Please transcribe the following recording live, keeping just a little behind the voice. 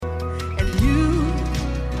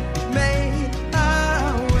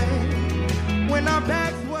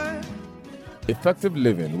Effective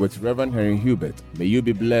Living with Reverend Henry Hubert. May you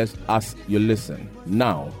be blessed as you listen.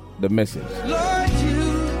 Now, the message. Lord,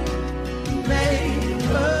 you made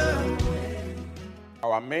a way.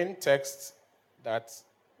 Our main text that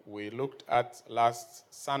we looked at last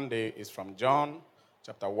Sunday is from John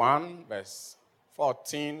chapter 1, verse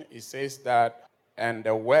 14. It says that, "And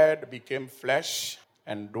the Word became flesh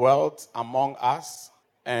and dwelt among us,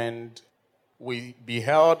 and we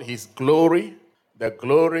beheld his glory, the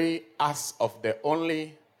glory as of the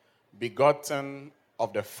only begotten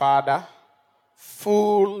of the Father,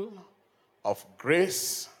 full of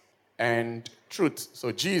grace and truth."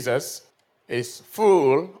 So Jesus is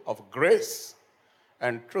full of grace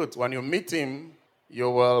and truth. When you meet him,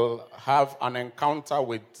 you will have an encounter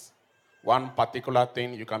with one particular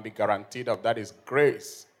thing you can be guaranteed of. That is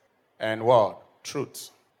grace and what?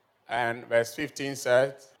 Truth. And verse 15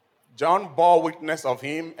 says, "John bore witness of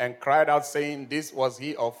him and cried out, saying, This was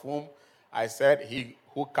he of whom I said, He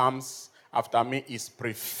who comes after me is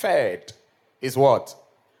preferred." Is what?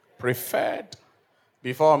 Preferred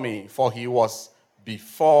before me, for he was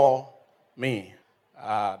before me.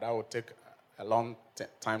 That would take a long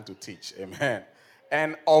time to teach. Amen.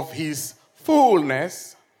 "And of his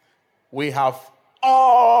fullness we have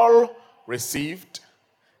all received,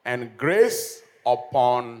 and grace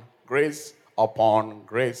upon grace upon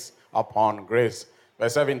grace upon grace."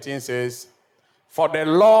 Verse 17 says, "For the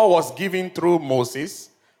law was given through Moses,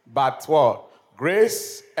 but what?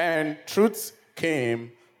 Grace and truth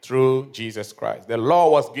came through Jesus Christ." The law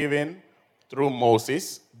was given through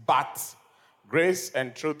Moses, but grace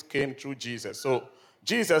and truth came through Jesus. So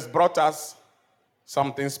Jesus brought us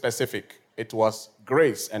something specific. It was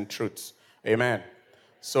grace and truth. Amen.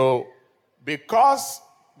 So because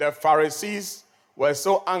the Pharisees were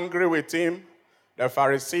so angry with him, the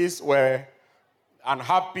Pharisees were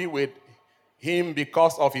unhappy with him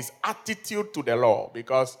because of his attitude to the law,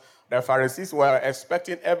 because the Pharisees were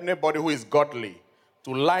expecting everybody who is godly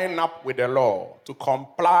to line up with the law, to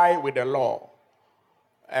comply with the law.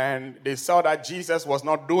 And they saw that Jesus was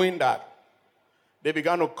not doing that. They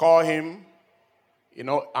began to call him,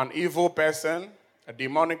 an evil person, a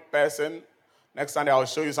demonic person. Next Sunday, I'll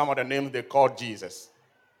show you some of the names they called Jesus.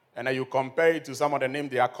 And then you compare it to some of the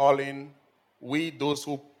names they are calling those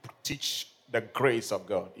who teach the grace of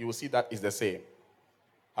God. You will see that is the same.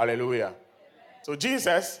 Hallelujah. So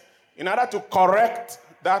Jesus, in order to correct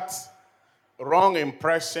that wrong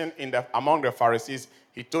impression among the Pharisees,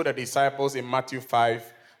 he told the disciples in Matthew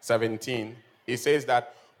 5:17, he says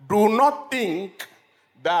that, "Do not think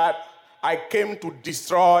that I came to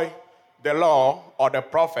destroy the law or the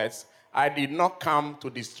prophets. I did not come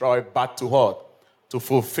to destroy, but to what? To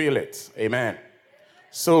fulfill it." Amen.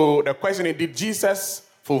 So the question is, did Jesus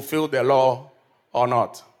fulfill the law or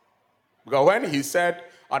not? Because when he said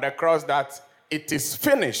on the cross that it is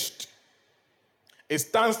finished, it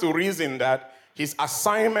stands to reason that his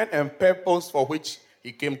assignment and purpose for which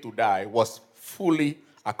he came to die was fully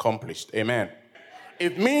accomplished. Amen.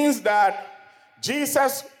 It means that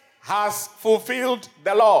Jesus has fulfilled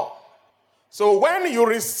the law. So when you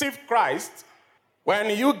receive Christ, when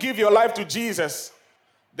you give your life to Jesus,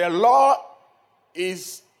 the law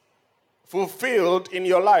is fulfilled in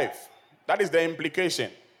your life. That is the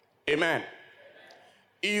implication. Amen.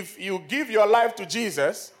 If you give your life to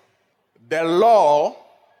Jesus, the law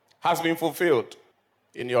has been fulfilled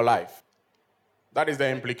in your life. That is the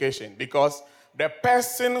implication. Because the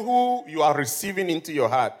person who you are receiving into your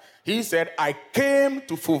heart, he said, "I came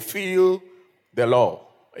to fulfill the law."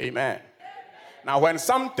 Amen. Now, when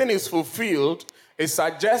something is fulfilled, it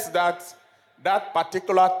suggests that that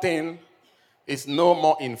particular thing is no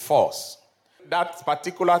more in force. That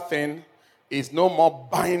particular thing is no more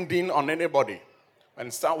binding on anybody.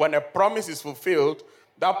 When a promise is fulfilled,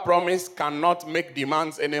 that promise cannot make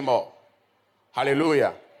demands anymore.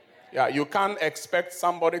 Hallelujah. Yeah, you can't expect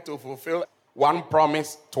somebody to fulfill one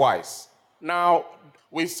promise twice. Now,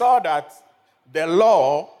 we saw that the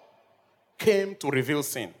law came to reveal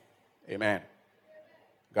sin. Amen.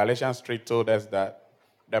 Galatians 3 told us that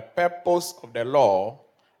the purpose of the law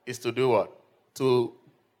is to do what? To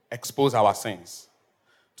expose our sins,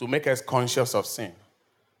 to make us conscious of sin,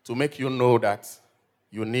 to make you know that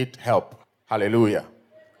you need help. Hallelujah.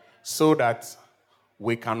 So that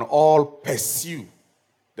we can all pursue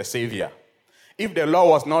the Savior. If the law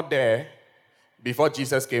was not there before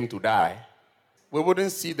Jesus came to die, we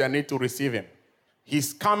wouldn't see the need to receive him.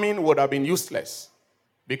 His coming would have been useless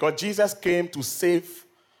because Jesus came to save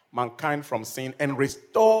mankind from sin and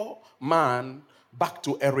restore man back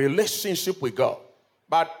to a relationship with God.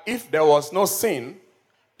 But if there was no sin,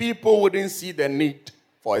 people wouldn't see the need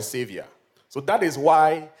for a Savior. So that is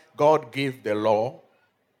why God gave the law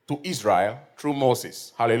to Israel through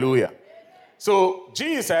Moses. Hallelujah. So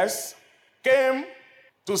Jesus came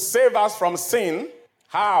to save us from sin.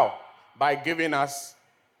 How? By giving us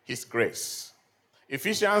his grace.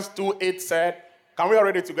 Ephesians 2:8 said, can we all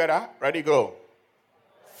read it together? Ready, go.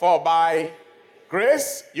 For by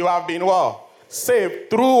grace you have been what? Saved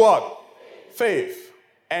through what? Faith.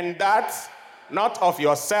 And that not of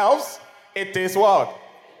yourselves, it is what?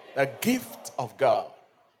 The gift of God.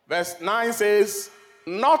 Verse 9 says,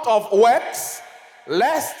 not of works,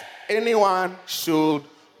 lest anyone should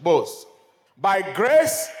boast. By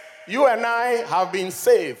grace, you and I have been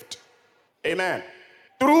saved. Amen.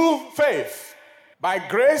 Through faith. By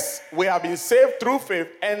grace, we have been saved through faith,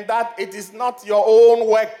 and that it is not your own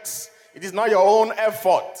works, it is not your own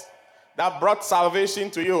effort that brought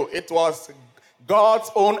salvation to you. It was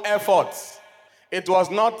God's own efforts. It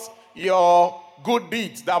was not your good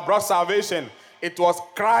deeds that brought salvation. It was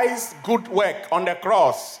Christ's good work on the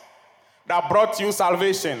cross that brought you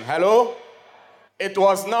salvation. Hello? It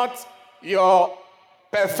was not your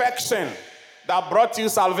perfection that brought you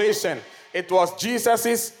salvation. It was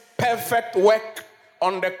Jesus' perfect work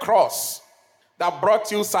on the cross that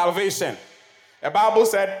brought you salvation. The Bible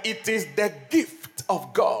said it is the gift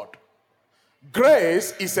of God.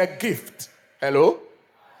 Grace is a gift. Hello?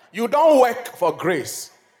 You don't work for grace.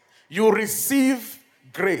 You receive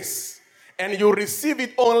grace. And you receive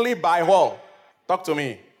it only by what? Talk to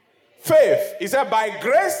me. Faith. He said by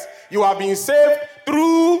grace you have been saved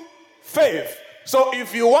through faith. So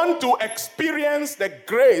if you want to experience the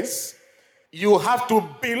grace, you have to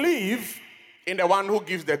believe in the one who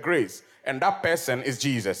gives the grace. And that person is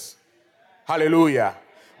Jesus. Hallelujah.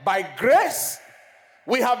 By grace,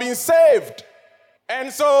 we have been saved.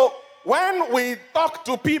 And so when we talk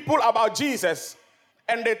to people about Jesus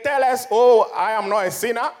and they tell us, oh, I am not a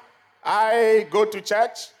sinner. I go to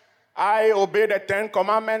church. I obey the 10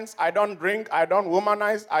 commandments. I don't drink. I don't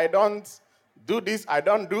womanize. I don't do this. I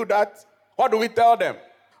don't do that. What do we tell them?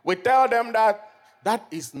 We tell them that that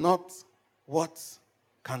is not what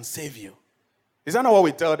can save you. Is that not what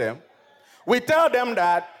we tell them? We tell them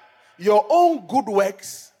that your own good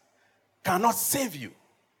works cannot save you.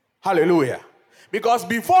 Hallelujah. Because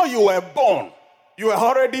before you were born, you were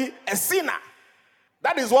already a sinner.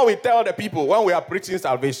 That is what we tell the people when we are preaching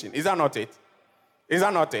salvation. Is that not it? Is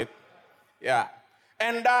that not it? Yeah.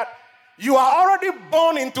 And that you are already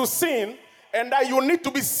born into sin and that you need to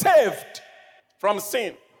be saved from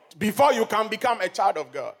sin before you can become a child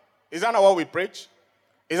of God. Is that not what we preach?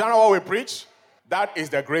 Is that not what we preach? That is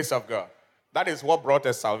the grace of God. That is what brought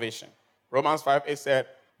us salvation. Romans 5:8 said,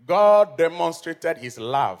 God demonstrated his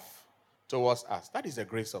love towards us. That is the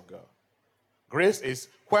grace of God. Grace is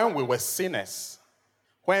when we were sinners.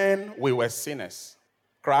 When we were sinners,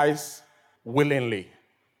 Christ willingly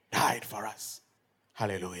died for us.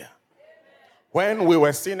 Hallelujah. When we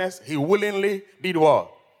were sinners, he willingly did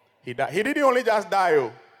what? He died. He didn't only just die.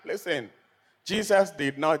 Oh. Listen, Jesus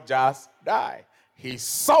did not just die. He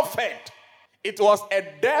suffered. It was a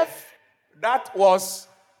death that was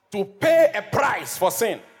to pay a price for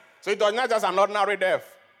sin. So it was not just an ordinary death.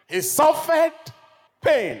 He suffered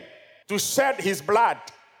pain to shed his blood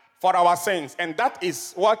for our sins. And that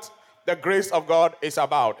is what the grace of God is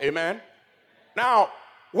about. Amen? Now,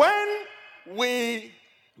 when we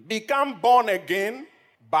become born again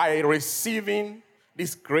by receiving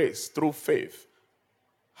this grace through faith,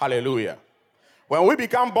 hallelujah. When we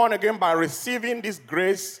become born again by receiving this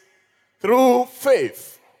grace through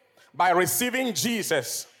faith, by receiving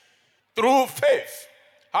Jesus through faith.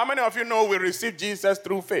 How many of you know we received Jesus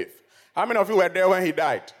through faith? How many of you were there when he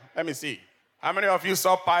died? Let me see. How many of you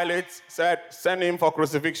saw Pilate said, send him for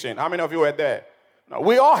crucifixion? How many of you were there? No,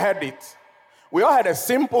 we all heard it. We all had a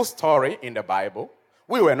simple story in the Bible.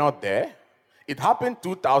 We were not there. It happened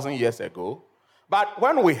 2,000 years ago. But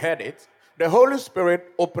when we heard it, the Holy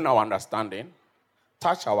Spirit opened our understanding,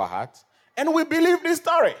 touched our hearts, and we believed this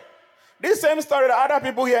story. This same story that other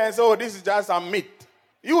people hear and say, oh, this is just a myth.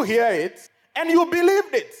 You hear it, and you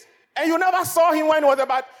believed it. And you never saw him when it was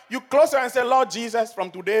about, you close your and say, Lord Jesus,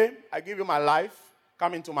 from today, I give you my life.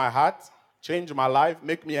 Come into my heart. Change my life.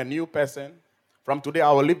 Make me a new person. From today,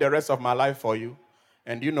 I will live the rest of my life for you.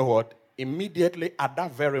 And you know what? Immediately at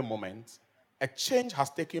that very moment, a change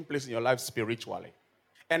has taken place in your life spiritually.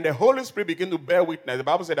 And the Holy Spirit began to bear witness. The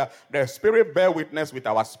Bible said that the Spirit bear witness with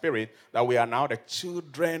our spirit that we are now the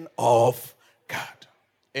children of God.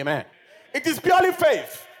 Amen. It is purely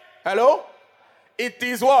faith. Hello? It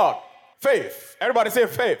is what? Faith. Everybody say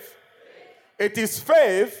faith. It is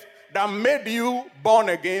faith that made you born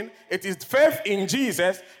again. It is faith in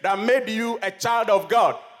Jesus that made you a child of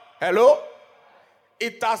God. Hello?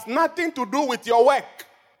 it has nothing to do with your work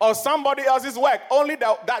or somebody else's work. Only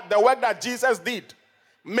the work that Jesus did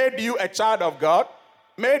made you a child of God,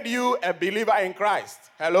 made you a believer in Christ.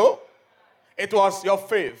 Hello? It was your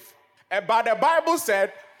faith. But the Bible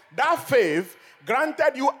said that faith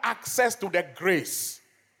granted you access to the grace.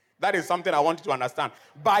 That is something I want you to understand.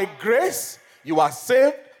 By grace, you are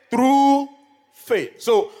saved through faith.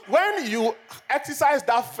 So when you exercise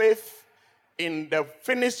that faith in the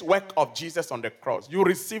finished work of Jesus on the cross, you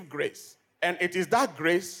receive grace. And it is that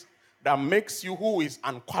grace that makes you who is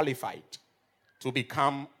unqualified to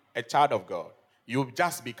become a child of God. You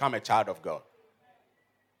just become a child of God.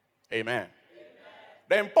 Amen.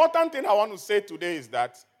 The important thing I want to say today is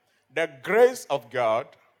that the grace of God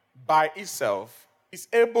by itself is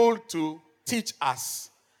able to teach us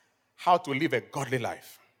how to live a godly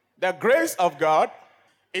life. The grace of God,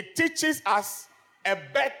 it teaches us a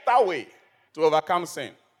better way to overcome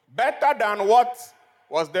sin. Better than what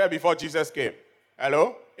was there before Jesus came.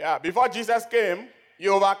 Hello? Yeah, before Jesus came,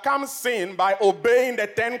 you overcome sin by obeying the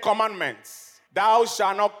 10 commandments. Thou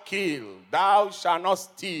shalt not kill. Thou shalt not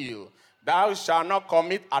steal. Thou shalt not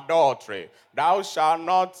commit adultery. Thou shalt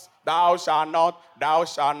not, thou shalt not, thou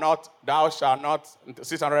shalt not, thou shalt not.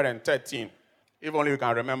 613. If only you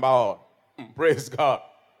can remember all. Praise God.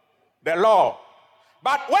 The law.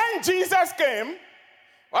 But when Jesus came,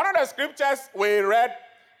 one of the scriptures we read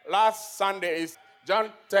last Sunday is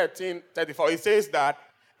John 13:34. It says that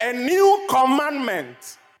a new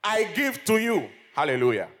commandment I give to you.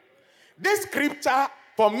 Hallelujah. This scripture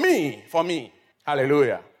for me,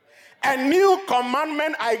 hallelujah. A new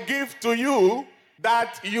commandment I give to you,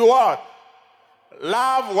 that you what?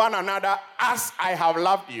 Love one another as I have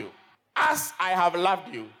loved you. As I have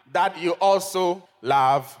loved you, that you also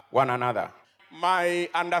love one another. My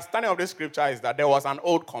understanding of this scripture is that there was an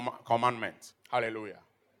old commandment, hallelujah,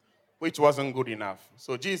 which wasn't good enough.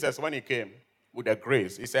 So Jesus, when he came with the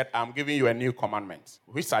grace, he said, I'm giving you a new commandment,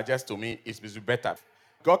 which suggests to me it's better.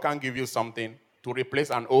 God can give you something to replace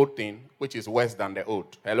an old thing, which is worse than the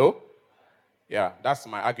old. Hello? Yeah, that's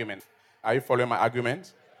my argument. Are you following my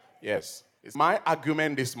argument? Yes. My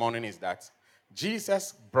argument this morning is that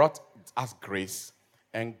Jesus brought us grace,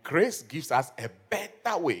 and grace gives us a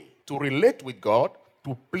better way to relate with God,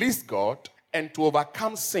 to please God, and to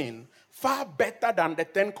overcome sin far better than the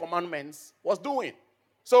 10 commandments was doing.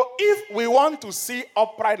 So if we want to see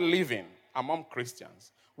upright living among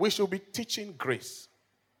Christians, we should be teaching grace,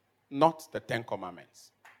 not the 10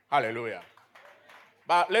 commandments. Hallelujah.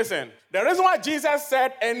 But listen, the reason why Jesus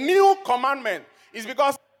said a new commandment is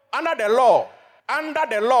because under the law,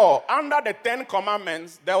 under the 10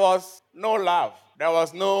 commandments, there was no love. There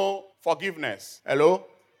was no forgiveness. Hello?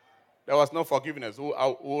 There was no forgiveness.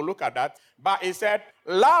 We'll look at that. But he said,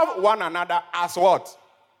 love one another as what?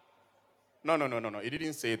 No. He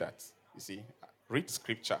didn't say that. You see, read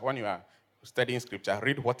scripture. When you are studying scripture,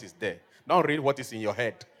 read what is there. Don't read what is in your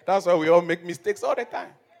head. That's why we all make mistakes all the time.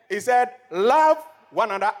 He said, love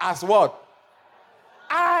one another as what?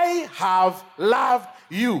 I have loved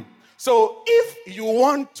you. So if you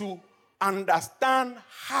want to understand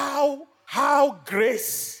how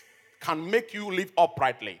grace can make you live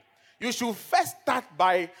uprightly, you should first start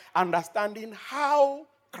by understanding how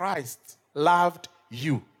Christ loved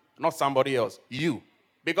you, not somebody else, you.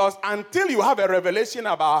 Because until you have a revelation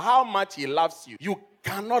about how much he loves you, you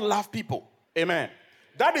cannot love people. Amen.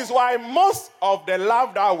 That is why most of the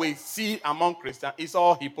love that we see among Christians is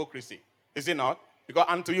all hypocrisy. Is it not? Because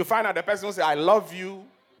until you find out the person who says, I love you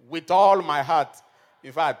with all my heart.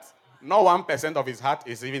 In fact, not 1% of his heart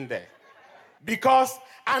is even there. Because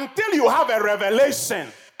until you have a revelation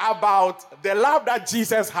about the love that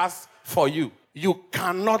Jesus has for you, you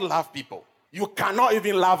cannot love people. You cannot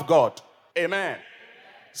even love God. Amen.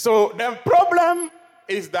 So the problem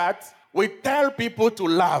is that we tell people to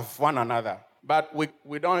love one another, but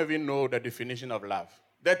we don't even know the definition of love.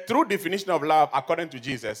 The true definition of love, according to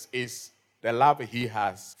Jesus, is the love he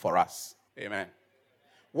has for us. Amen.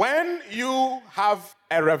 When you have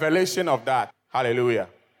a revelation of that, hallelujah,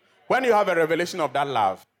 when you have a revelation of that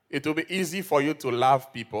love, it will be easy for you to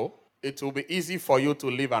love people. It will be easy for you to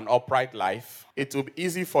live an upright life. It will be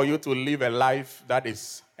easy for you to live a life that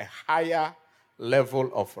is a higher level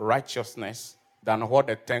of righteousness than what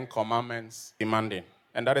the 10 commandments demanding.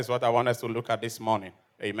 And that is what I want us to look at this morning.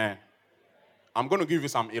 Amen. I'm going to give you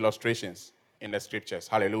some illustrations in the scriptures.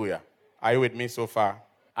 Hallelujah. Are you with me so far?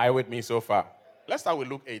 Are you with me so far? Let's start with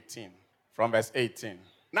Luke 18, from verse 18.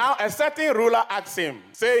 Now a certain ruler asked him,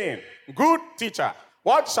 saying, Good teacher,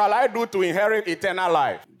 what shall I do to inherit eternal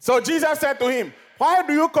life? So Jesus said to him, Why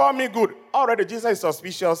do you call me good? Already Jesus is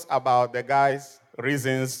suspicious about the guy's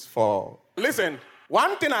reasons for... Listen,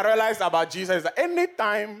 One thing I realized about Jesus is that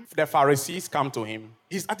anytime the Pharisees come to him,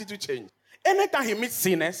 his attitude changed. Anytime he meets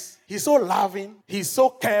sinners, he's so loving, he's so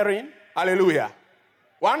caring. Hallelujah.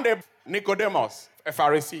 One day, Nicodemus, a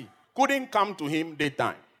Pharisee, couldn't come to him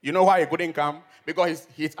daytime. You know why he couldn't come? Because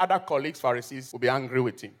his other colleagues, Pharisees, would be angry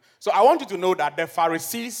with him. So I want you to know that the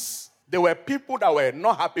Pharisees, they were people that were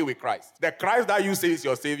not happy with Christ. The Christ that you say is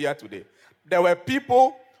your Savior today. There were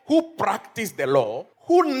people who practiced the law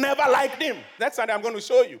who never liked him. That's what I'm going to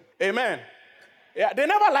show you. Amen. Yeah, they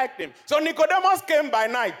never liked him. So Nicodemus came by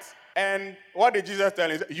night. And what did Jesus tell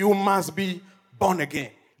him? You must be born again.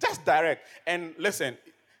 Just direct. And listen,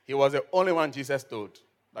 he was the only one Jesus told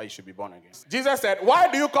that you should be born again. Jesus said,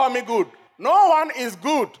 why do you call me good? No one is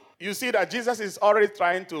good. You see that Jesus is already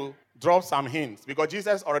trying to drop some hints because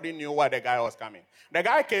Jesus already knew why the guy was coming. The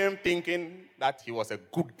guy came thinking that he was a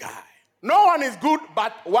good guy. No one is good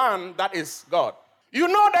but one, that is God. You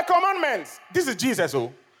know the commandments. This is Jesus.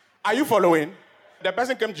 Oh. Are you following? The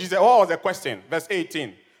person came to Jesus. What was the question? Verse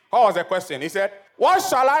 18. What was the question? He said, what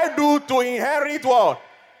shall I do to inherit what?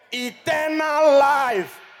 Eternal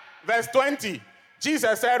life. Verse 20.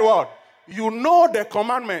 Jesus said what? You know the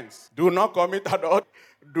commandments. Do not commit adultery.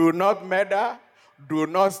 Do not murder. Do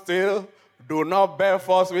not steal. Do not bear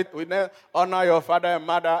false witness. Honor your father and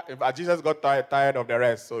mother. Jesus got tired of the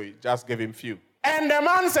rest, so he just gave him few. And the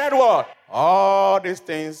man said what? All these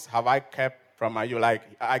things have I kept from you. Like,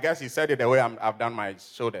 I guess he said it the way I've done my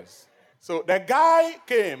shoulders. So the guy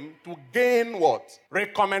came to gain what?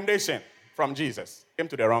 Recommendation from Jesus. Came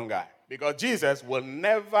to the wrong guy. Because Jesus will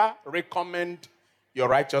never recommend your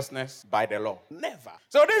righteousness by the law. Never.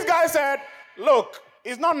 So this guy said, look,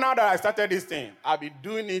 it's not now that I started this thing. I've been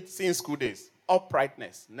doing it since school days.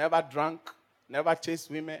 Uprightness. Never drunk. Never chased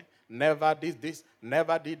women. Never did this.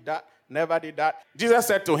 Never did that. Never did that. Jesus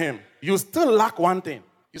said to him, you still lack one thing.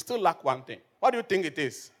 You still lack one thing. What do you think it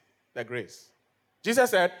is? The grace.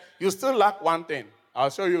 Jesus said, you still lack one thing. I'll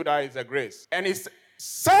show you that it's the grace. And it's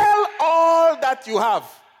sell all that you have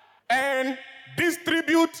and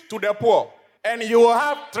distribute to the poor. And you will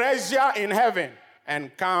have treasure in heaven.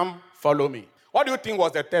 And come follow me. What do you think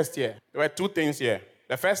was the test here? There were two things here.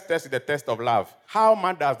 The first test is the test of love. How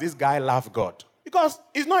much does this guy love God? Because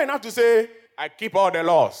it's not enough to say, I keep all the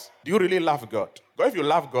laws. Do you really love God? Because if you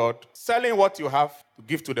love God, selling what you have to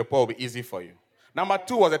give to the poor will be easy for you. Number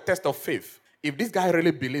two was a test of faith. If this guy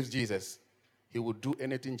really believes Jesus, he will do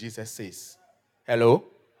anything Jesus says. Hello?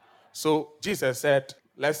 So Jesus said,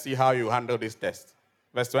 let's see how you handle this test.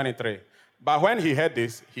 Verse 23. But when he heard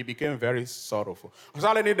this, he became very sorrowful.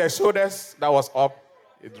 Suddenly the shoulders that was up,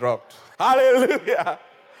 it dropped. Hallelujah.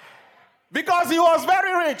 Because he was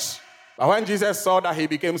very rich. But when Jesus saw that he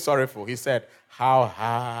became sorrowful, he said, how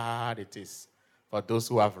hard it is for those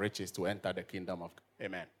who have riches to enter the kingdom of God.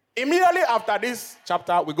 Amen. Immediately after this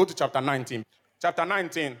chapter, we go to chapter 19. Chapter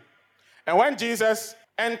 19. And when Jesus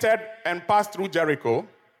entered and passed through Jericho,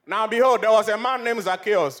 now behold, there was a man named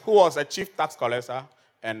Zacchaeus who was a chief tax collector,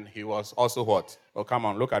 and he was also what? Oh, come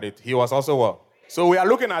on, look at it. He was also what? So we are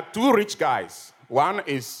looking at two rich guys. One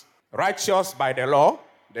is righteous by the law.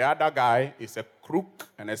 The other guy is a crook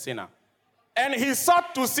and a sinner. And he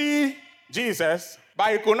sought to see Jesus,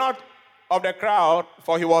 but he could not of the crowd,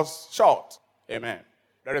 for he was short. Amen.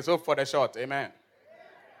 There is hope for the short. Amen.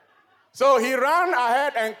 So he ran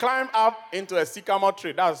ahead and climbed up into a sycamore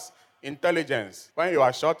tree. That's intelligence. When you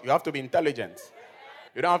are short, you have to be intelligent.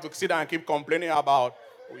 You don't have to sit down and keep complaining about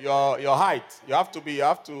your height. You have to be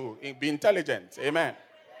intelligent. Amen.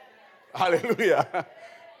 Hallelujah.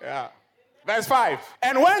 Yeah. Verse 5.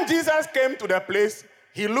 And when Jesus came to the place,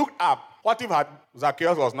 he looked up. What if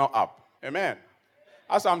Zacchaeus was not up? Amen.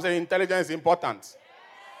 That's why I'm saying intelligence is important.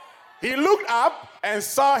 He looked up and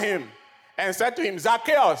saw him and said to him,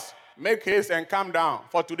 Zacchaeus, make haste and come down,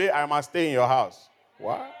 for today I must stay in your house.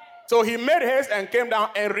 What? So he made haste and came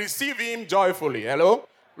down and received him joyfully. Hello?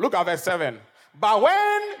 Look at verse 7. But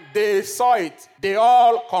when they saw it, they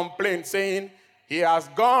all complained, saying, he has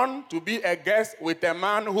gone to be a guest with a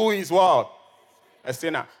man who is what? A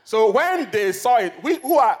sinner. So when they saw it,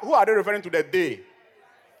 who are they referring to? The day?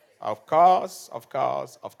 Of course.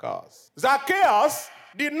 Zacchaeus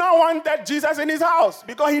did not want Jesus in his house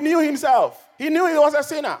because he knew himself. He knew he was a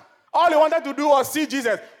sinner. All he wanted to do was see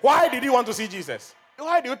Jesus. Why did he want to see Jesus?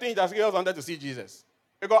 Why do you think Zacchaeus wanted to see Jesus?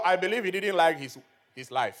 Because I believe he didn't like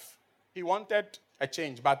his life. He wanted a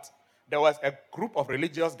change, but there was a group of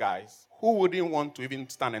religious guys who wouldn't want to even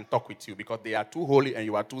stand and talk with you because they are too holy and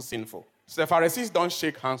you are too sinful. So the Pharisees don't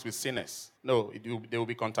shake hands with sinners. No, they will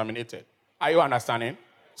be contaminated. Are you understanding?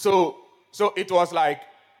 So it was like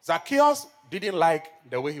Zacchaeus didn't like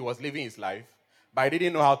the way he was living his life, but he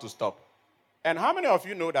didn't know how to stop. And how many of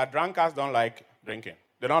you know that drunkards don't like drinking?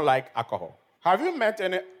 They don't like alcohol. Have you met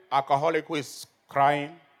any alcoholic who is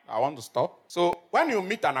crying, I want to stop? So when you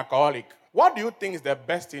meet an alcoholic, what do you think is the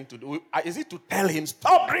best thing to do? Is it to tell him,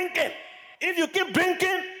 stop drinking? If you keep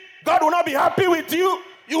drinking, God will not be happy with you.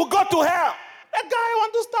 You will go to hell. The guy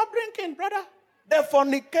wants to stop drinking, brother. The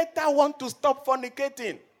fornicator wants to stop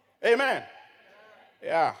fornicating. Amen.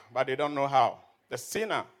 Yeah, but they don't know how. The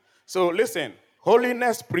sinner. So listen,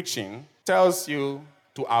 holiness preaching tells you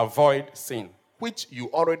to avoid sin, which you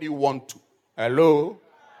already want to. Hello?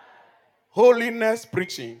 Holiness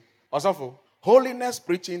preaching, also, holiness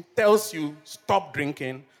preaching tells you stop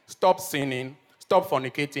drinking, stop sinning, stop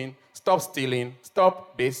fornicating, stop stealing,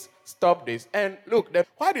 stop this. And look,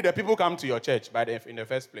 why did the people come to your church in the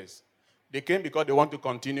first place? They came because they want to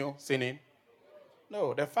continue sinning?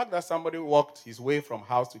 No, the fact that somebody walked his way from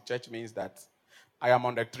house to church means that I am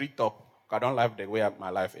on the treetop. I don't like the way my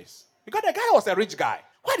life is. Because the guy was a rich guy.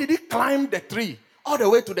 Why did he climb the tree all the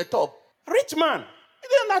way to the top? Rich man. He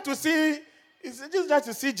didn't have to see, it's just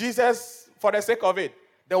to see Jesus for the sake of it.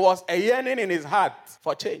 There was a yearning in his heart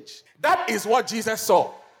for change. That is what Jesus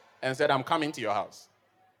saw and said, I'm coming to your house.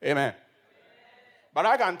 Amen. But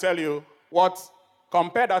I can tell you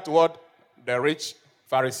compare that to what the rich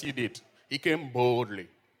Pharisee did. He came boldly.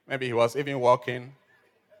 Maybe he was even walking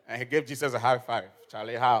and he gave Jesus a high five.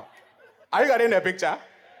 Charlie, how? Are you getting the picture?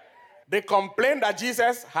 They complained that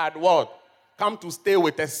Jesus had what? Come to stay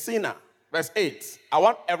with a sinner. Verse 8. I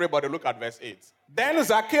want everybody to look at verse 8. Then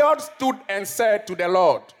Zacchaeus stood and said to the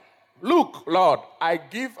Lord, look, Lord, I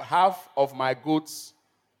give half of my goods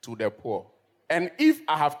to the poor. And if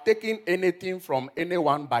I have taken anything from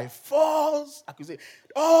anyone by false accusation,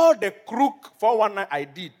 all the crook 419 I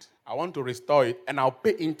did, I want to restore it and I'll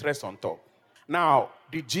pay interest on top. Now,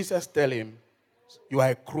 did Jesus tell him, you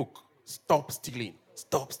are a crook, stop stealing,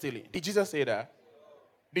 stop stealing? Did Jesus say that?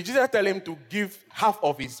 Did Jesus tell him to give half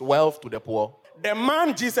of his wealth to the poor? The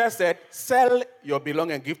man Jesus said, sell your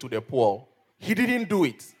belongings and give to the poor. He didn't do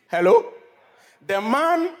it. Hello? The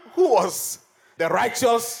man who was the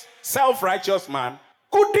righteous, self-righteous man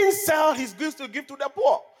couldn't sell his goods to give to the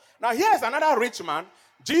poor. Now here's another rich man.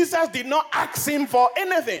 Jesus did not ask him for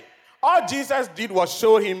anything. All Jesus did was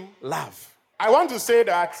show him love. I want to say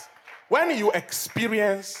that when you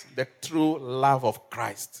experience the true love of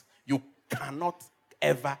Christ, you cannot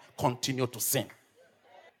ever continue to sin.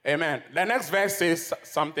 Amen. The next verse says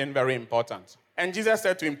something very important. And Jesus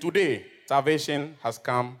said to him, today, salvation has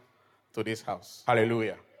come to this house.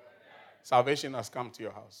 Hallelujah. Salvation has come to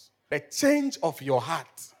your house. The change of your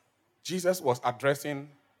heart. Jesus was addressing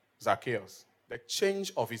Zacchaeus. The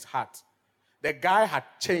change of his heart. The guy had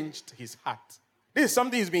changed his heart. This is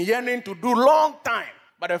something he's been yearning to do long time.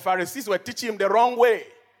 But the Pharisees were teaching him the wrong way.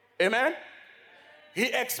 Amen? He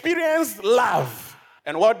experienced love.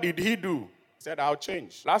 And what did he do? He said, I'll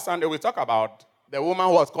change. Last Sunday we talked about the woman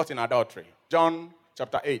who was caught in adultery. John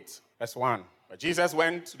chapter 8, verse 1. But Jesus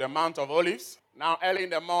went to the Mount of Olives. Now early in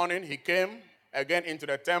the morning he came again into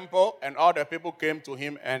the temple, and all the people came to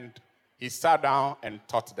him, and he sat down and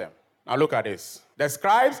taught them. Now look at this. The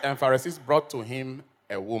scribes and Pharisees brought to him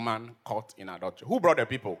a woman caught in adultery. Who brought the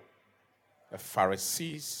people? The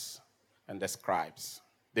Pharisees and the scribes.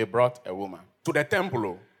 They brought a woman to the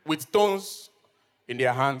temple with stones in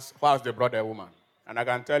their hands whilst they brought a woman. And I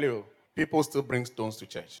can tell you, people still bring stones to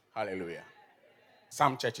church. Hallelujah.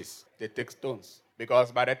 Some churches, they take stones.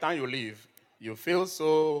 Because by the time you leave, you feel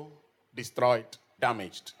so destroyed,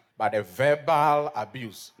 damaged by the verbal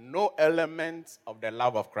abuse. No element of the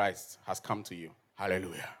love of Christ has come to you.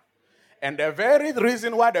 Hallelujah. And the very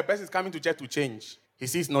reason why the person is coming to church to change, he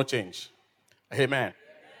sees no change. Amen.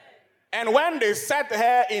 And when they set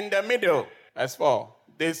her in the middle, verse 4,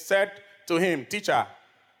 they said to him, teacher,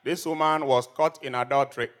 this woman was caught in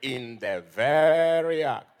adultery in the very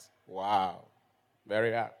act. Wow.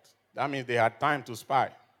 Very act. That means they had time to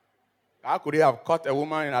spy. How could he have caught a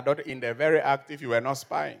woman in adultery in the very act if you were not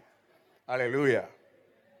spying? Hallelujah.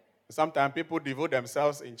 Sometimes people devote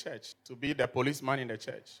themselves in church to be the policeman in the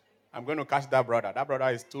church. I'm going to catch that brother. That brother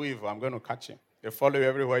is too evil. I'm going to catch him. They follow you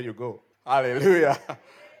everywhere you go. Hallelujah.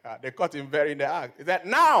 They caught him very in the act. He said,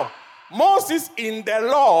 now, Moses in the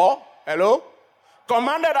law,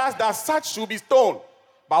 commanded us that such should be stoned.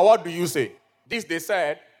 But what do you say? This they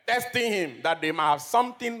said, testing him, that they might have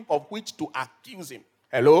something of which to accuse him.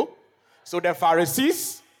 So the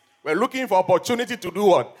Pharisees were looking for opportunity to do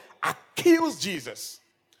what? Accuse Jesus.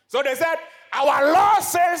 So they said, our law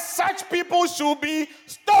says such people should be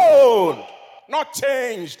stoned, not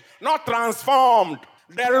changed, not transformed.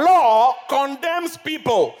 The law condemns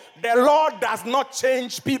people. The law does not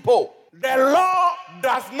change people. The law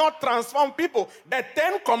does not transform people. The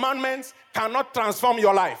 10 commandments cannot transform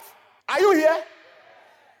your life. Are you here?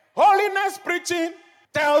 Holiness preaching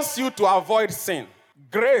tells you to avoid sin.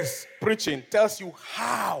 Grace preaching tells you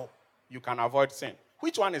how you can avoid sin.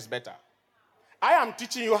 Which one is better? I am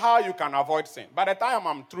teaching you how you can avoid sin. By the time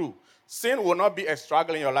I'm through, sin will not be a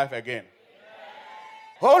struggle in your life again.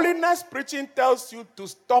 Holiness preaching tells you to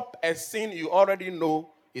stop a sin you already know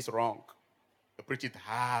is wrong. You preach it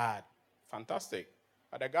hard. Fantastic.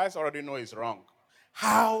 But the guys already know it's wrong.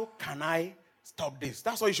 How can I stop this?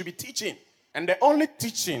 That's what you should be teaching. And the only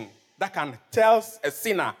teaching that can tell a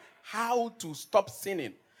sinner how to stop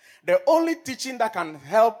sinning, the only teaching that can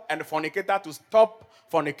help a fornicator to stop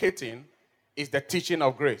fornicating is the teaching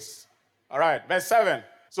of grace. All right, verse 7.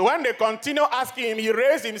 So when they continue asking him, he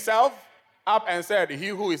raised himself up and said, he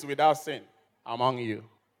who is without sin among you,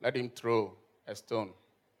 let him throw a stone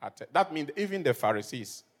at it. That means even the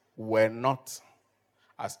Pharisees were not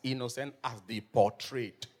as innocent as they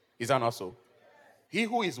portrayed. Is that not so? He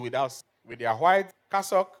who is without sin, with their white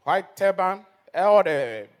cassock, white turban, all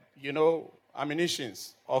the,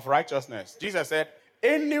 ammunitions of righteousness. Jesus said,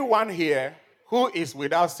 anyone here who is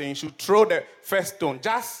without sin should throw the first stone.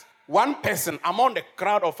 Just one person among the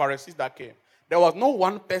crowd of Pharisees that came. There was no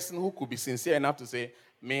one person who could be sincere enough to say,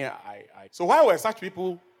 I. So why were such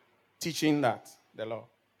people teaching that, the law?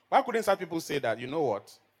 Why couldn't such people say that, you know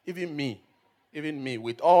what, even me,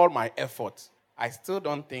 with all my effort, I still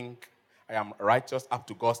don't think I am righteous up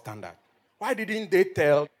to God's standard. Why didn't they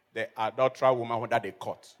tell the adulterer woman that they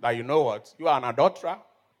caught? That, you know what, you are an adulterer,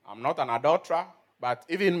 I'm not an adulterer, but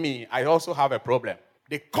even me, I also have a problem.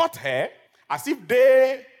 They caught her as if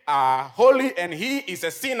they are holy and he is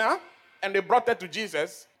a sinner, and they brought her to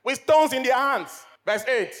Jesus with stones in their hands. Verse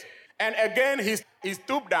 8. And again he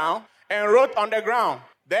stooped down and wrote on the ground.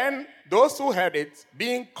 Then those who heard it,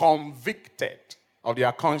 being convicted of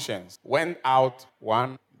their conscience, went out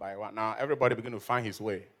one by one. Now everybody began to find his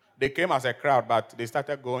way. They came as a crowd, but they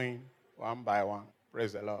started going one by one.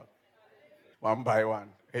 Praise the Lord. One by one.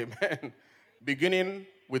 Amen. Beginning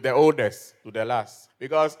with the oldest to the last.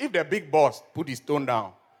 Because if the big boss put his stone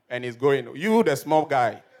down and is going, you, the small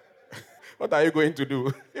guy, what are you going to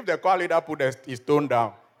do? If the choir leader put his stone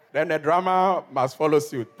down, then the drama must follow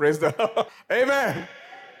suit. Praise the Lord. Amen.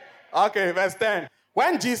 Okay, verse 10.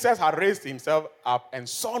 When Jesus had raised himself up and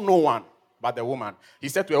saw no one but the woman, he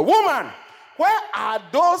said to her, woman, where are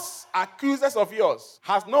those accusers of yours?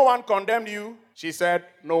 Has no one condemned you? She said,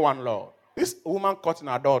 no one, Lord. This woman caught in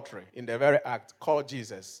adultery in the very act called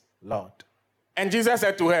Jesus Lord. And Jesus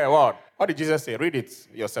said to her, what? What did Jesus say? Read it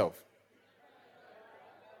yourself.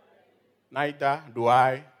 Neither do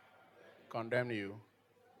I condemn you.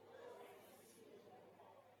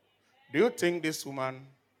 Do you think this woman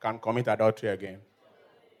can commit adultery again?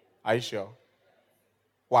 Are you sure?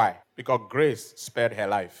 Why? Because grace spared her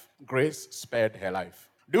life. Grace spared her life.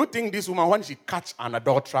 Do you think this woman, when she catch an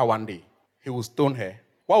adulterer one day, he will stone her?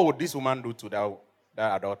 What would this woman do to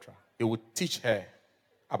that adulterer? He would teach her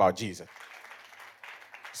about Jesus.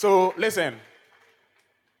 So, listen.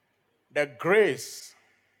 The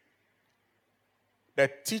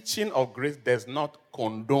teaching of grace does not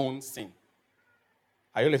condone sin.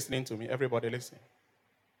 Are you listening to me? Everybody listen.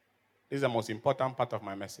 This is the most important part of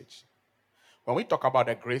my message. When we talk about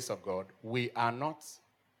the grace of God, we are not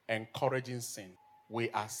encouraging sin. We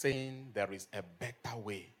are saying there is a better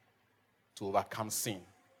way to overcome sin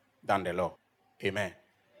than the law. Amen.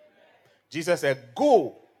 Jesus said,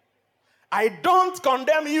 go. I don't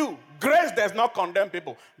condemn you. Grace does not condemn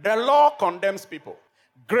people. The law condemns people.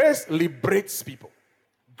 Grace liberates people.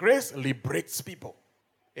 Grace liberates people.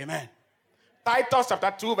 Amen. Titus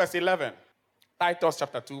chapter 2 verse 11. Titus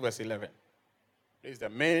chapter 2 verse 11. This is the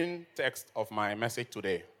main text of my message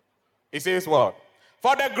today. It says what?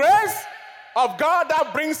 For the grace of God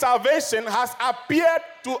that brings salvation has appeared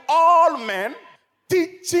to all men,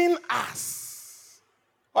 teaching us.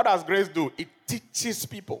 What does grace do? It teaches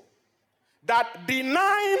people that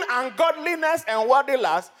denying ungodliness and worldly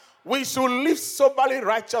lust, we should live soberly,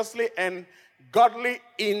 righteously, and godly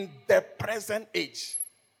in the present age.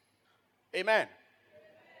 Amen.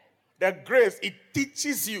 The grace, it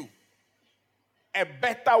teaches you a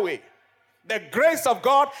better way. The grace of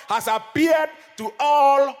God has appeared to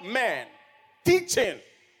all men, teaching.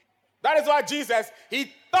 That is why Jesus,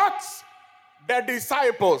 he taught the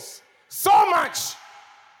disciples so much.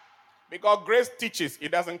 Because grace teaches,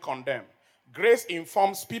 it doesn't condemn. Grace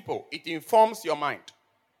informs people. It informs your mind.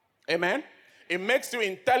 Amen? It makes you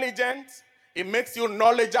intelligent. It makes you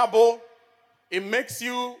knowledgeable. It makes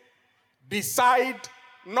you decide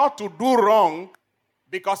not to do wrong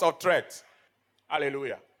because of threat.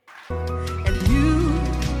 Hallelujah. And you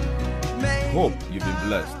hope you've been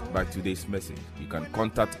blessed by today's message. You can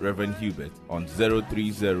contact Reverend Hubert on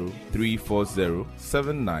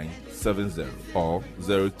 030-340-7970 or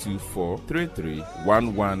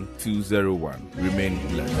 024-33-11201. Remain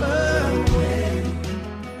blessed.